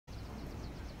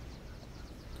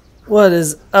What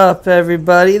is up,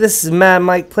 everybody? This is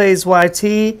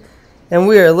madmikeplaysYT, and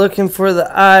we are looking for the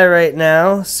eye right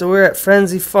now. So we're at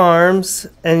Frenzy Farms,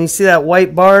 and you see that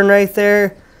white barn right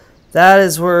there? That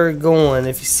is where we're going.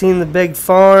 If you've seen the big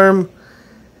farm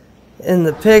in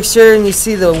the picture, and you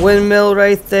see the windmill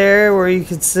right there where you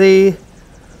can see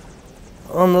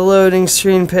on the loading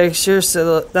screen picture,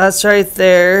 so that's right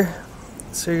there.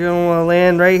 So you're going to want to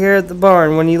land right here at the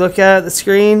barn. When you look at the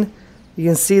screen, you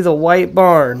can see the white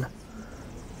barn.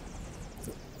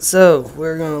 So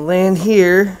we're going to land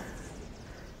here.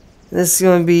 This is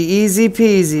going to be easy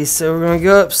peasy. So we're going to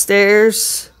go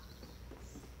upstairs,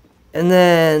 and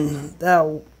then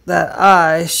that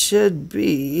eye should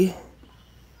be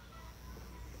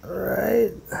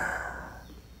right.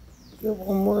 Get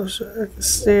one more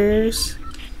stairs.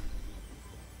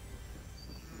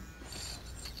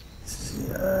 See,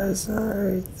 the eye's not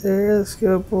right there. Let's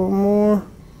go up one more.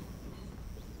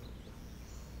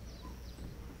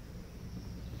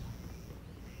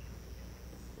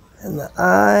 And the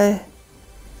eye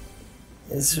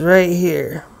is right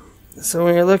here. So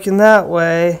when you're looking that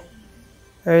way,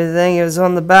 everything is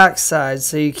on the back side,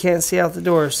 so you can't see out the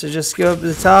door. So just go up to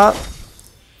the top,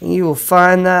 and you will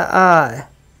find that eye.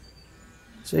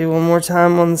 Show you one more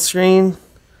time on the screen.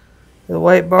 The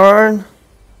white barn,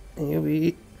 and you'll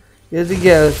be good to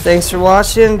go. Thanks for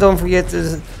watching. Don't forget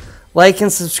to like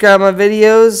and subscribe my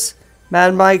videos.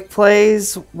 Mad Mike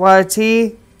Plays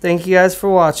YT. Thank you guys for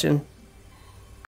watching.